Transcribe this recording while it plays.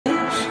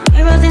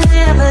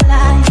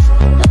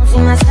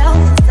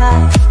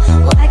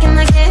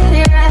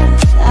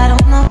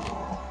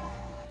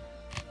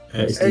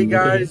Hey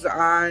guys,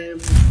 I'm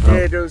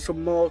here doing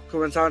some more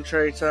COVEN Sound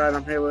Tracer, and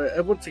I'm here with,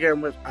 once again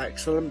with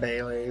Axel and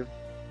Bailey.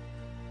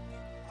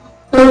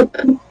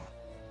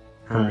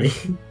 Hi.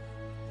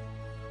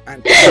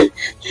 And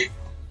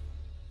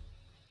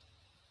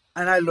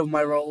I love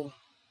my role.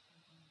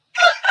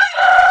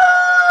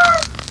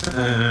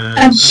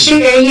 I'm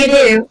sure you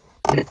do.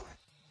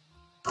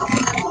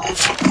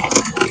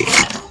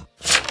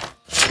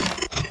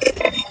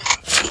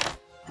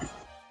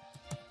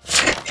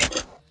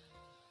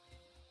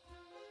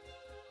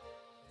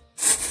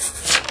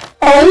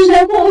 Oh, there's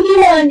no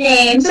Pokemon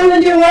name, so I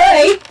wonder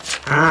why.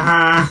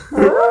 Haha.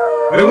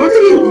 I want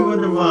to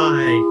wonder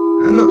why.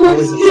 I'm not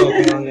always a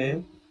Pokemon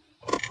name.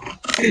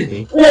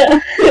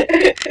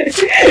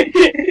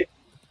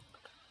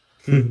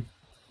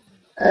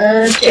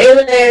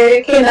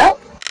 Trailer came out?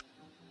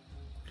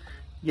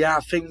 Yeah, I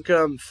think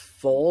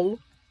fall.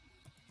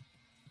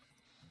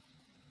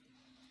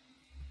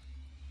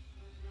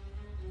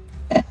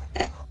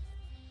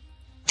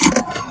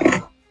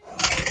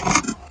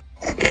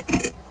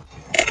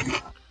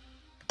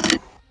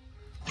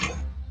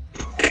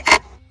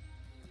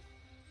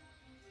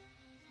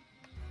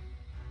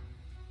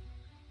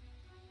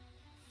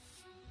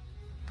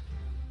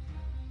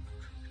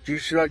 Do you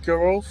select your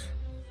roles?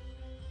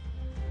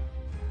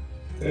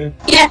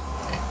 Yeah.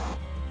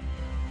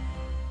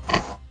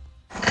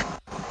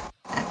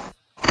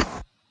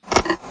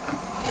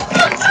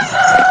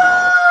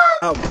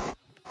 Oh.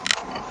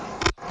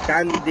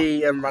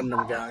 Candy and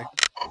random guy.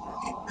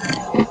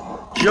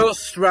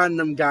 Just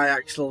random guy,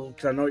 Axel,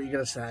 because I know what you're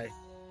going to say.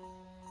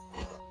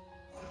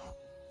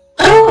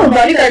 Oh,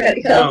 bodyguard got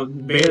killed. Oh,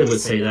 Bailey would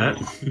say that.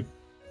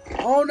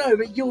 Oh no,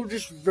 but you'll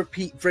just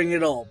bring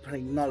it up and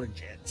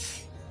acknowledge it.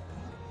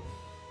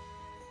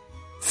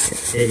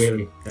 Hey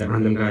Bailey, that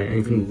random guy,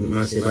 anything you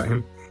want to say about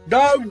him?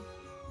 No!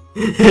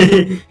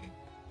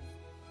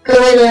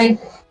 Really?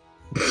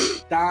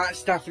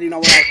 That's definitely not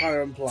what I was trying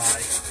to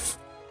imply.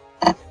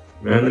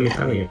 Random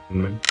Italian,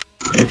 man.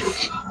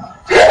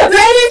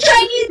 Random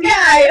Chinese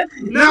guy!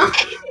 No!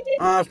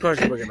 Oh, of course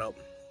you bring it up.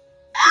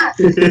 I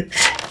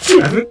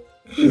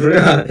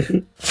forgot.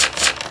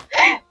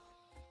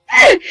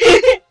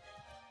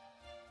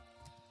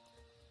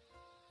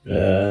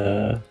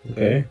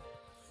 Okay.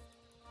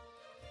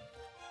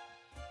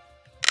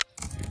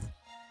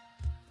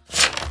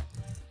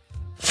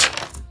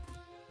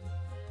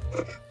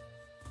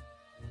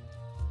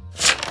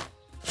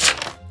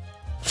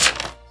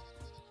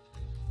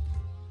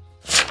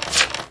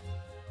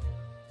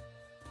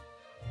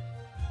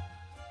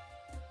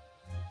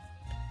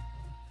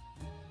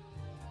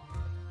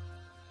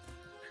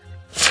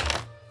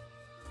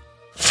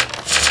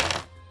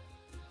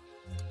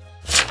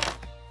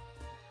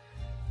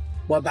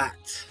 We're back.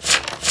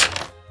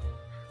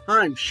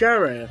 I'm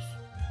Sheriff.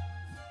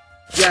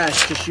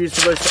 Yes, just use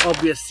the most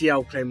obvious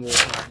CL claim of all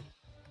time.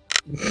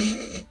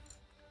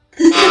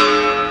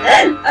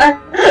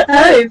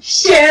 I'm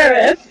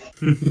Sheriff.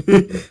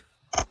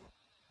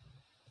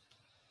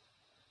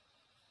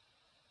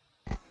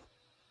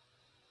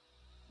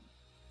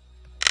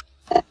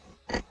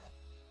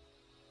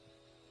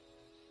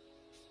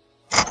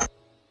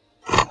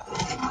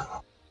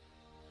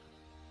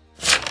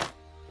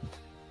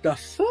 The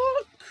fuck?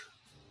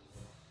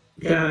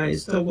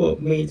 Guys, don't vote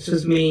me, it's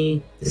just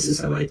me. This is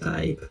how I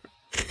type.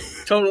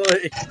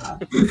 Totally.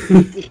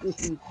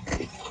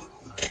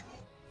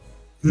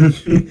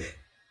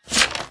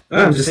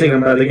 I'm just thinking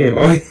about the game,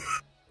 boy.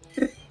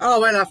 Oh,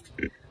 wait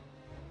after.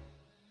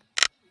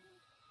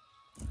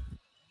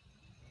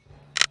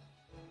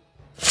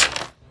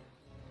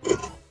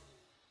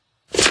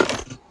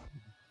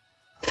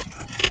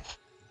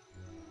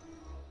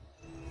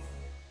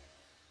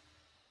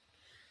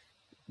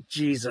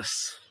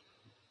 Jesus.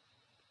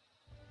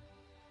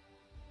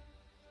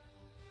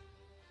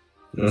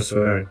 No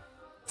swearing.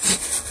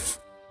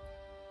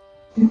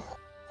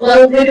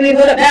 Well, who do we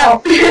vote up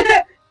now?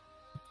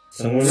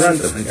 Someone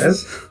random, I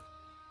guess.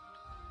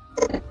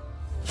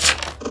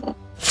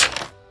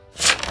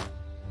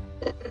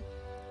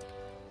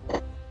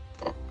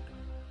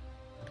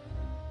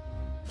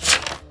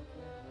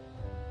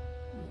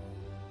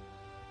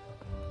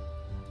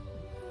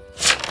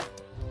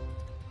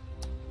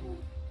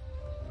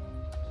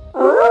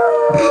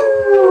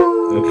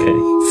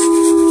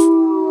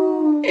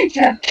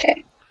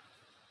 Okay.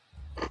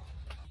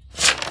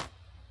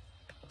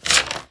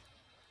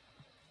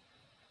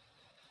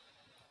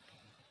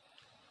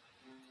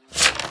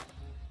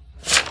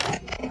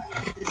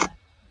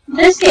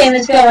 This game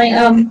is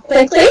going,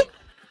 quickly.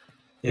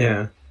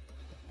 Yeah.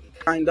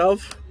 Kind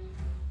of.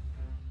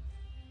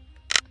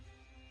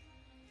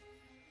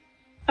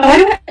 I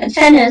wonder what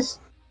 10 is.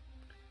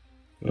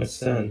 What's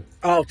 10?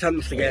 Oh,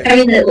 10's the game. I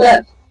mean, the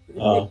left.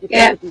 Oh.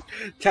 Yeah.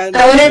 10.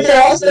 I wanted to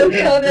also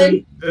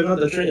COVEN. They're not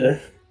the trailer.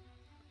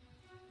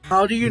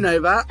 How do you know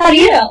that? How do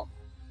you know?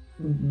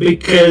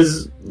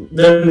 Because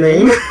their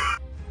name.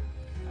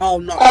 Oh,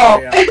 not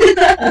Oh.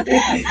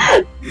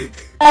 Korea.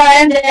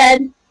 I'm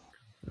dead.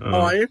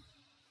 How are you?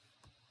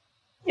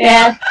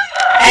 Yeah.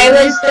 I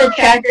was the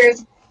tracker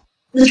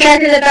The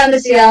tracker that found the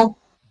CL.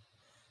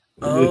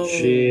 Oh.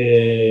 Which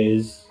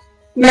is...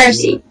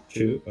 Mercy.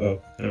 True.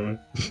 Oh, never mind.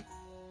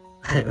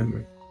 I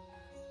remember.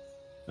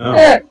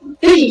 Oh.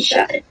 Vision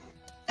shot.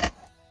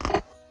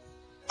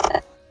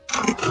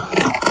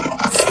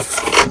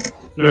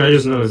 No, I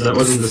just noticed that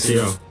wasn't the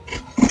CO.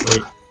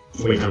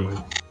 Wait, never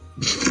mind.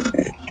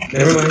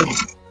 Never mind.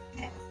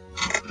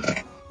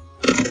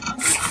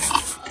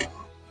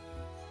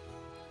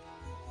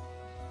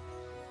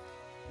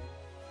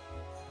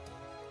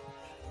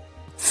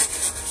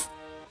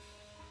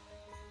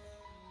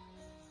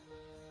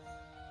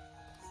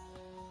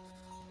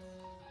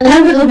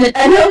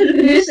 I know what the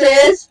news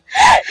is.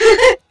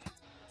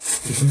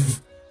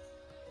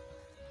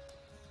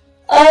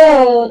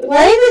 Oh,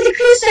 why did the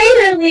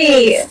Crusader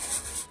leave?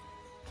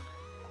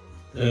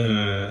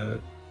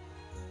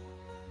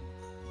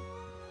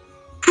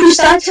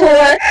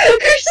 Crusator!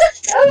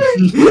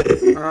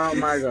 Crusator! Oh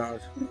my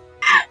god.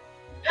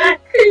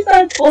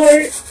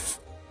 Crusator!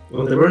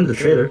 Well, they weren't the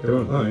trailer, they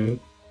weren't lying.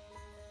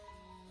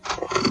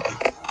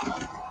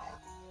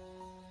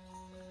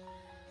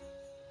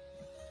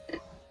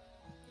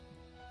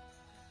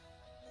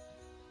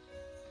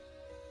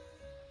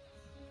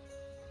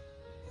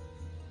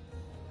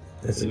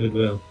 That's a good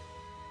will.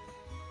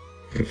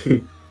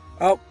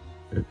 Oh.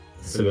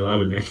 That's a will I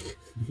would make.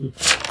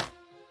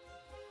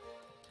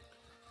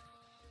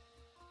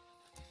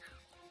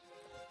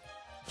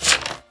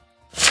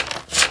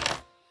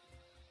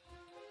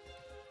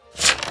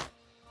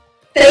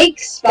 Fake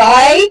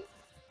spy?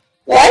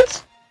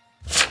 What?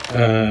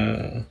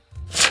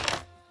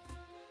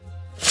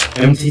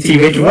 MTT,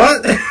 wait,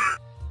 what?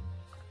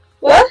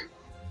 What?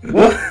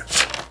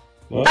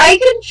 What? I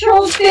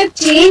control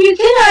 15, you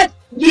cannot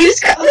use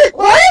COVEN.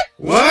 What?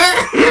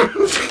 What?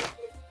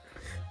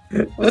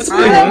 What's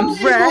going I'm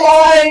on?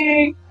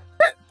 lying.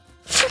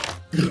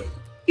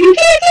 You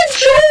can't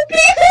control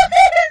people!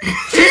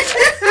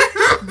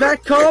 That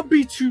can't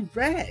be two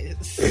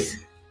rats.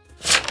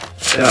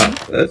 Yeah,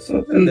 that's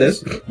something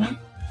this.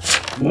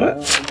 What?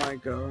 Oh my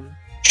god.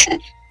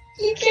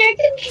 You can't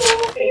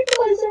control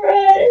people as a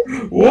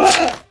rat.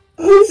 What?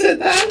 Who said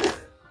that?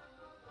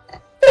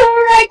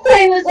 The rat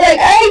claim was like,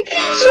 I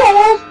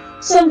control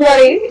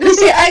somebody. They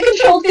say, I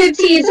control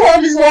 15,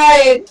 Tom is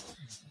lying.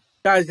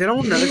 Guys, they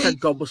don't notice that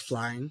God was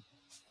flying.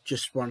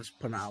 Just want to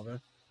put it out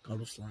there. God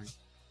was flying.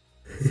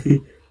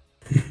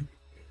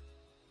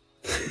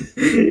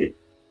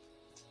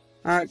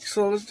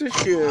 Axel, is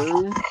this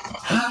you?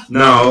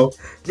 No.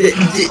 Do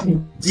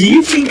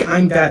you think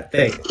I'm that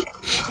big?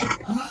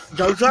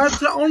 Those are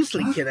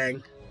honestly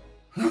kidding.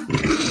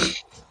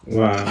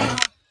 Wow.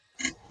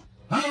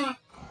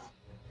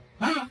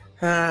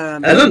 I I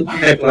don't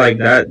type like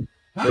that.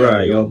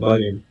 Right, you're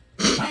bugging.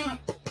 I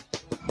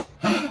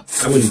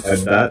wouldn't type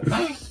that.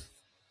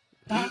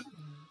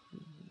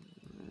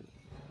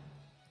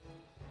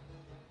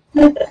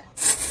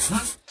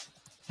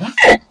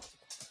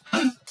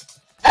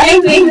 I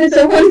made this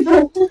a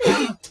wonderful.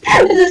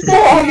 This is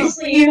so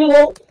obviously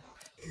evil.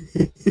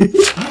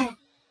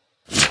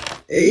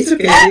 It's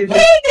okay. Hey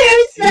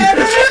there, son!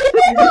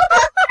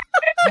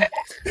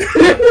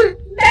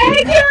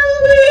 Mega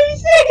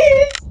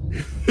losers!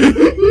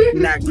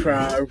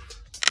 Necro.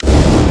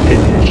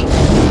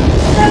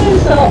 That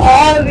was so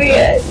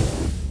obvious.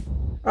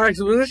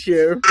 Axel, was this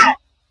you?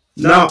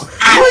 No.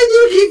 Why do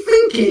you keep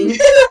thinking?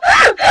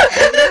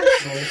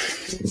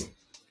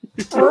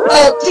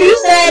 Well, you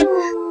said,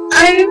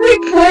 I'm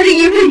recording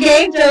you for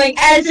game showing,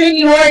 as in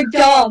you are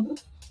dumb.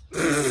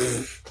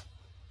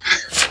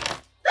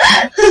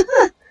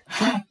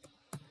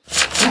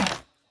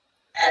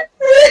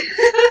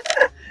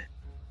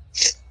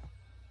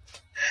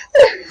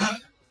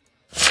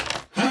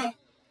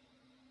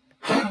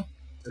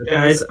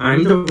 Guys,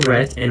 I'm the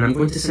rat, and I'm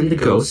going to send the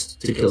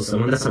ghost to kill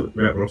someone. That's how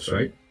rat works,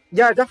 right?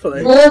 Yeah,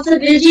 definitely. Well, if the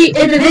Vigi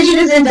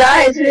doesn't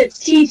die, it's gonna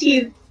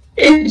TT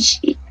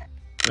Vigi.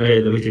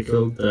 Okay, the witcher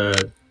killed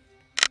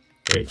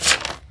wait.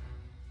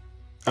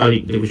 Oh,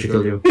 the witcher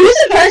killed you. Who's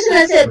the person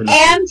that said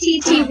am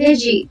TT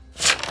Vigi?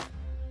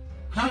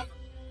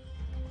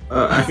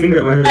 I think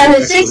that might have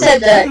been Six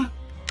said that.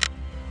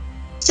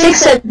 Six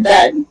said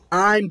that.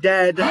 I'm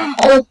dead.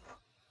 Oh.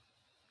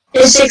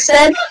 Is Six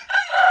dead?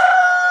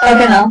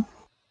 Okay, no.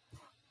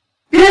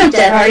 You're not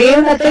dead, are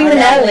you? I thought you were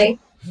Natalie.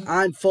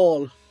 I'm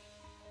full.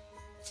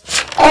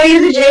 Oh,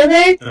 you're the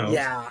jailer? Oh.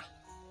 Yeah.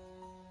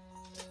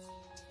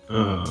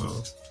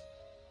 Oh.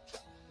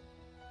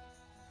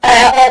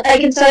 I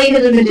can tell you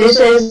who the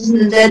Medusa is in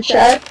the dead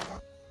chat.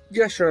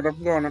 Yeah, sure,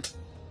 I'm going to.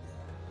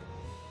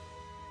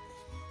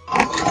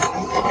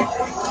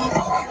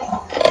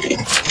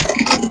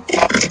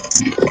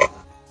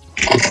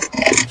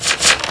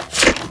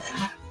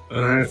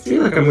 I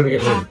feel like I'm gonna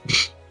get one.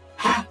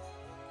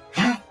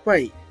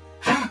 Wait.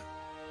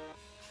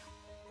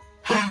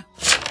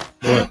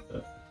 What?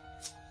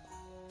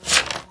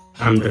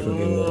 I'm definitely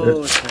gonna get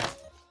Oh, it. okay.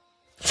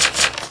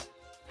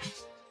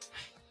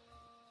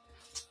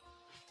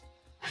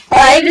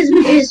 I was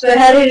Medusa, but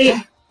how did he...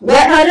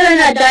 What? How did I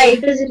not die?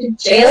 Because of the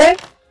jailer?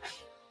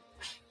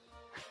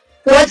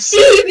 What's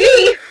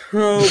CV?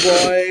 Oh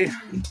boy.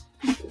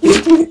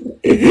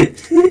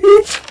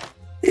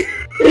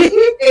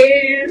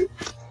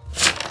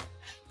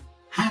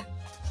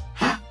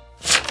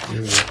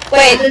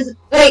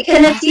 Wait,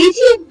 can a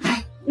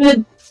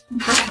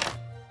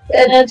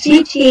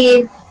TT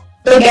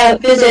look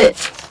out visit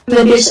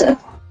Medusa?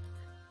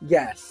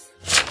 Yes.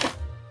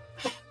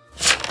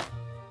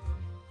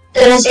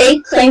 Then is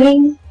 8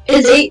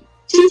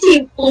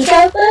 TT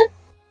lookout then?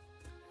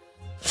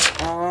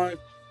 Or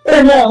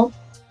no?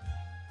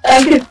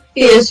 I'm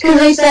confused, because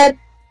they said,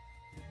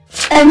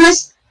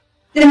 unless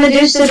the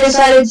Medusa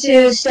decided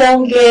to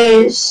stone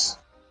gaze,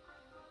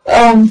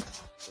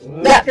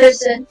 that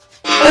person.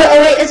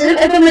 Oh wait,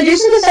 if a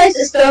Medusa decides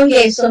to stone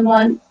gaze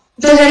someone,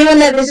 does anyone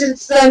that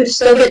visits them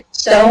still get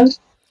stoned?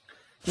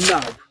 No.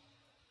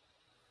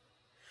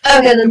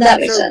 Okay, then that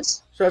makes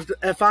sense. So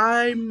if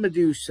I'm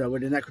Medusa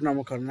with an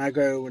Necronomicon and I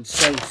go and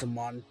stone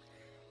someone,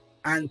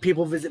 and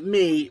people visit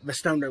me, the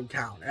stone don't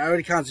count. It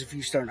only counts if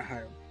you stone at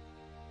home.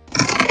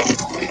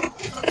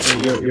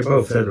 You're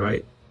both dead,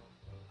 right?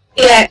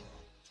 Yeah.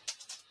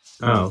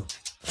 Oh.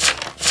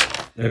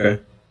 Okay.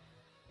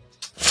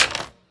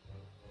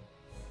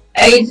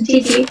 Are you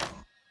the TT?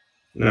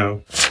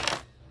 No.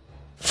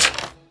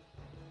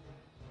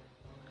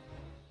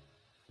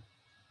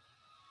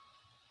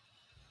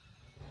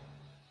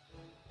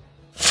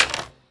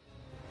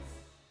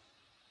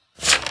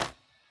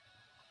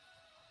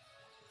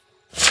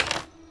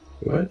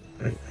 What?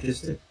 I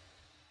just did.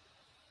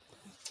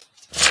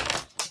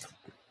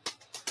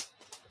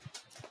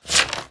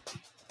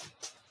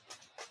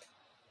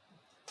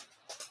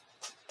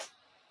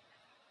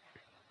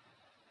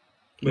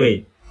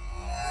 Wait.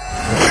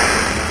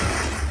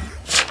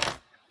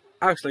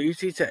 Actually,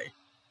 UTT.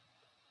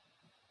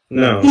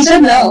 No. He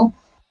said no.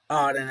 Oh,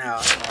 I don't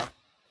know.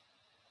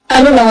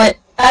 I don't know what.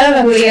 I don't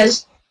know who he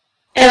is.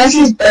 Unless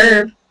he's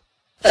Burb.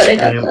 But I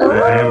don't know.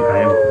 I am.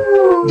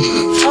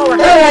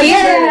 Oh,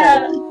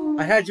 yeah!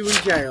 I had you in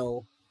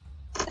jail.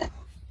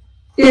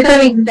 You're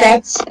coming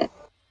back.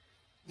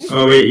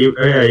 Oh wait, you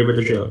were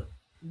the jail.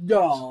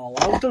 No,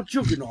 I was the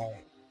juvenile.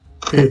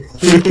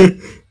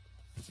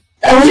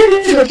 I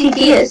wonder who the TT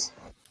is.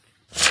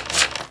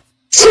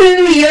 To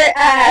your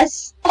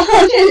ass.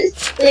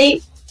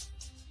 Honestly.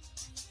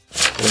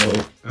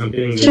 So, I'm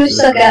getting You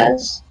suck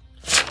ass.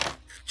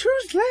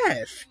 Who's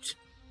left?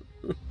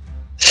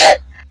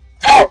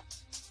 Oh.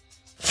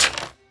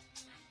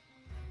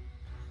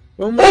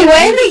 Well,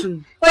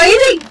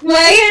 Wait,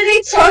 why are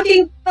they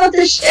talking about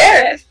the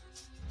sheriff?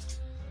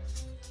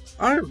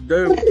 I don't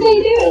know. What did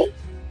they do?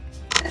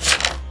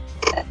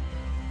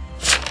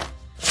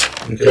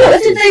 Okay.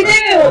 What did they do?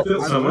 I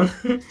killed someone.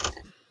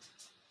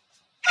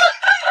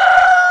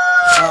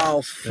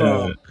 Oh,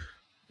 fuck.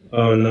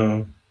 Oh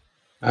no.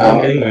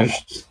 I'm getting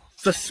lynched.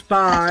 The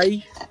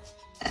spy.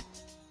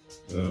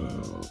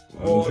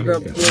 Oh, The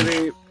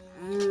bloody...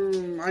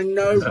 I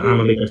know. I'm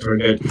gonna make it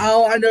forget.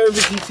 Oh, I know who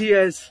the TT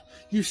is.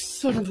 You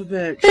son of a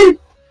bitch.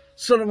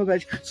 Son of a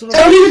bitch.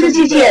 Tell me who the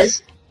TT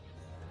is.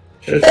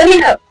 Let me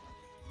know.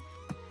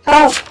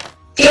 Oh,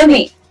 dear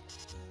me.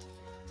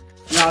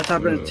 No, it's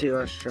happening to you,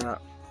 that's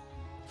trap.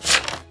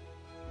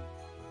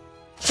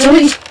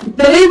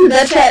 Nobody in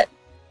that chat.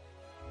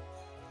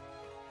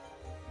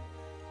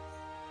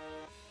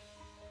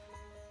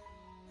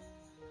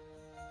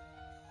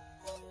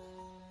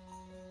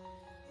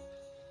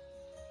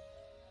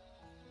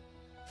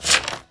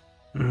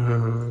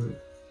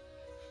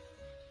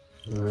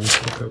 I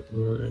took up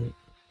loading.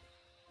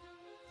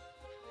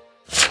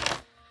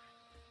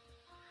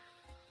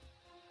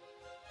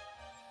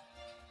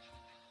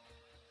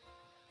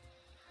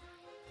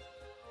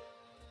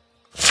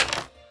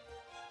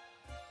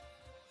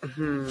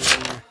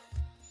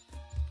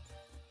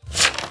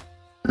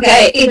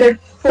 Okay, either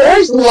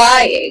 4's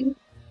lying,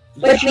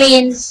 which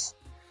means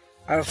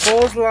Either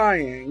 4's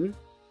lying,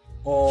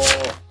 or...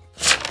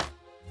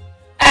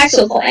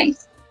 Axel lying.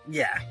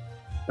 Yeah.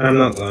 I'm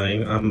not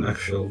lying, I'm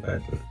actual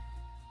bad.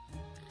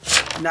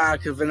 Nah,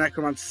 because the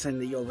necromancer's saying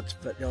that you're the...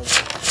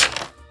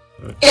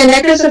 Yeah,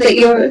 Necro said that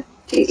you're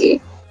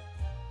TT.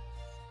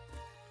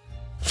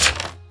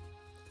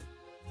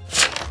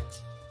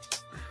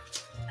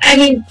 I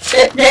mean,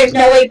 there's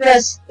no way for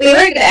us. We were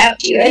gonna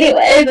out you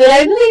anyway, but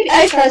I believe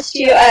I trust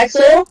you,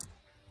 Axel.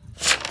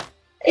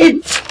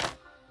 You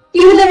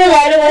would never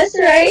lie to us,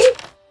 right?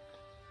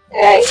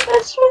 Right,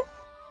 that's right.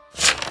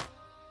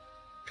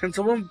 Can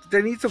someone...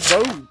 They need to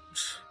vote.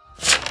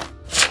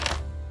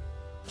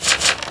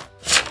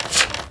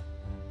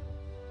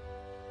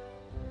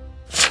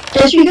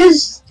 Just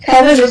because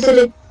COVEN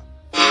visited...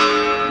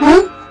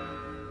 Huh?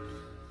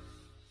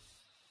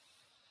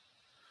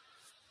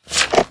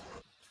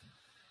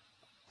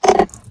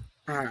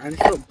 Alright, I need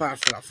to look back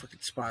for that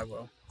fucking spy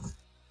will.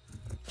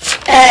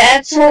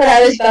 That's what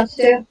I was about to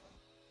do.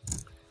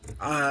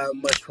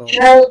 Which one?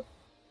 Well...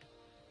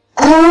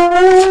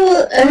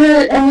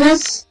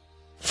 unless...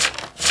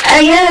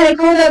 yeah, I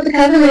called out the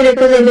COVEN leader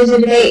because they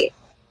visited 8.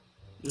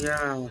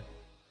 Yeah.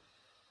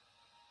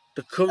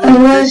 The coven...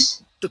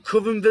 Unless... The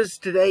coven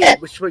visited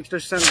 8, which makes no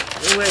sense.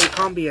 Oh wait, it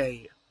can't be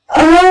 8.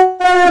 Oh,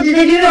 Oh, did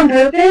they do it on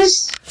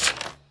purpose?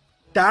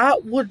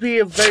 That would be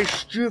a very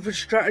stupid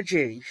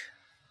strategy.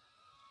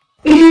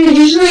 Because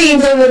usually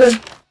they would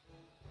have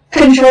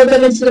controlled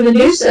them into the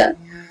Medusa.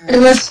 Yeah.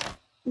 Unless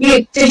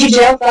did you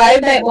jail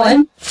 5 night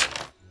 1?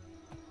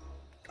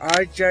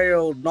 I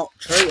jailed not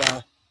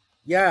traitor.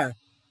 Yeah.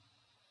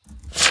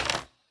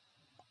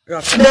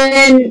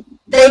 Then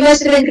they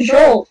must have been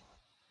controlled.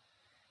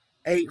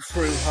 8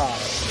 through hard.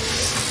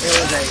 It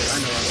was 8, I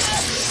know.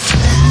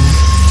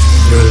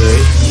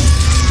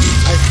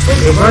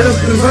 Then why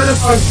the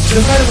fuck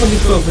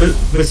did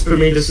you whisper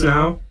me just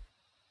now?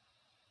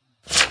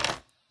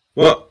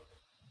 What?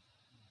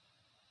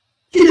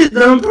 You did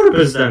that on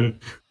purpose then.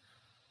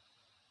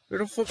 Who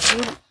the fuck?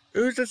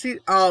 Who's the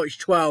seat? Oh, it's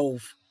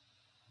 12.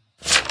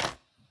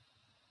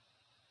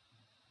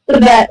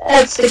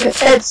 That's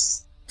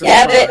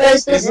yeah, but it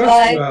was this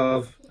line.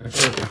 12. I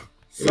told you. It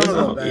Son was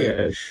of a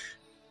bitch.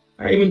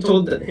 I even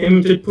told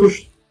him to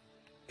push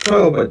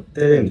 12, but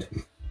they didn't.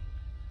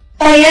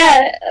 Oh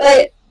yeah,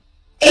 like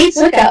 8's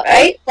lookout,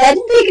 right? Why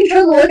didn't they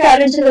control the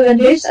lookout into the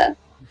Medusa?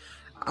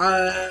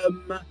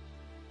 I'm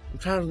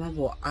trying to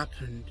remember what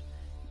happened.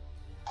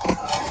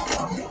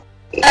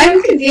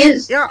 I'm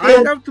confused. Yeah,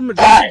 I got the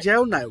Medusa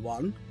jail night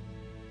 1.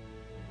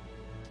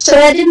 So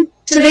that didn't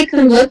to make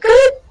them look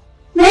good?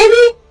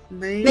 Maybe?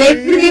 Maybe.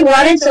 Maybe they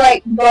wanted to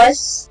like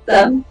bust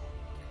them.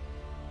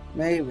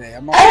 Maybe. I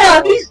don't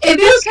know, it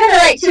feels kind of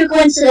like too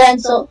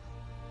coincidental.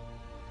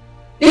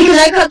 Because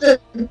I got the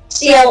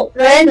seal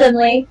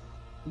randomly.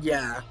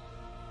 Yeah.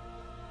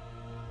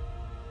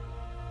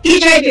 You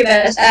tried your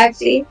best,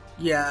 Axie.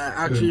 Yeah,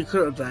 actually, you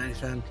couldn't have done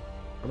anything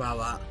about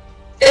that.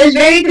 It was a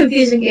very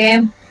confusing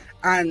game.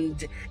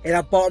 And in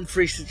a bottom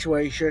 3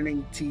 situation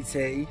in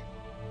TT.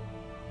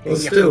 Well,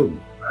 still,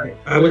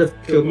 I would have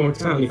killed more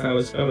time if I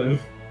was COVEN.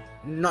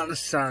 Not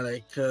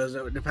necessarily, because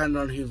it would depend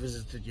on who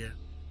visited you.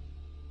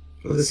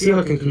 Well, the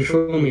Seal can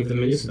control me if the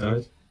Medusa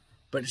dies.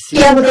 But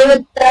Yeah, but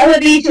that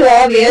would be too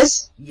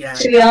obvious. Yeah,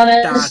 to be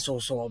honest. that's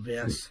also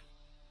obvious.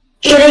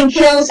 Getting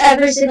kills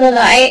every single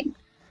night.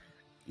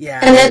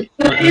 Yeah. And then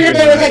maybe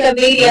there was like a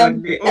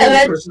medium. The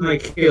only person I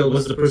killed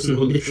was the person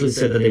who literally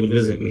said that they would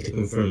visit me to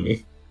confirm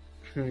me.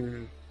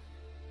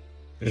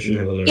 I shouldn't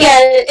have alerted. Yeah,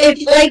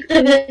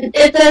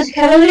 if the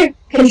Cavalier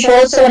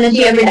controlled someone into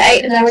you every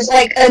night, and there was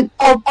like an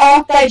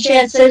off by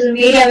chance there's a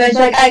medium, it's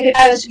like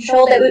I was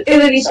controlled.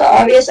 It would be so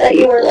obvious that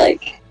you were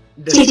like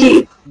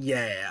TT.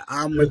 Yeah,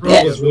 I'm with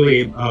It was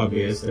really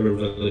obvious. They were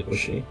really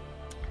pushy.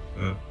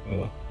 Oh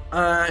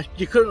well.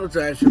 You couldn't have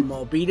done anything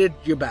more, but you did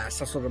your best.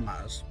 That's what it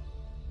matters.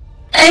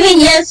 I mean,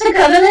 yes, the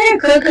Cavalier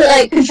could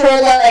like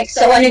control like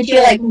someone into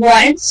you like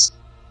once.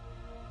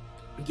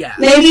 Yeah.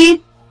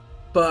 Maybe.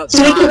 But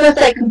to make it look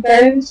like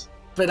confirmed.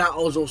 But that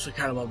was also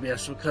kind of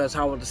obvious because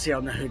I want to see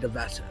on who the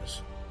vet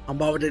is. And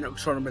why would they not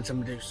control him into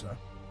Medusa?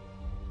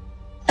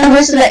 And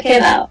most of that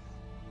came out.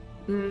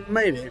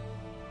 Maybe.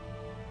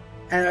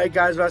 Anyway,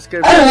 guys, that's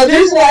good. I don't know,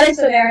 there's a lot of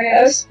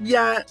scenarios.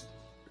 Yeah.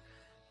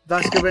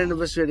 That's good for the end of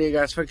this video,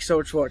 guys. Thank you so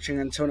much for watching.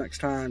 Until next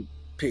time,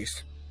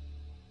 peace.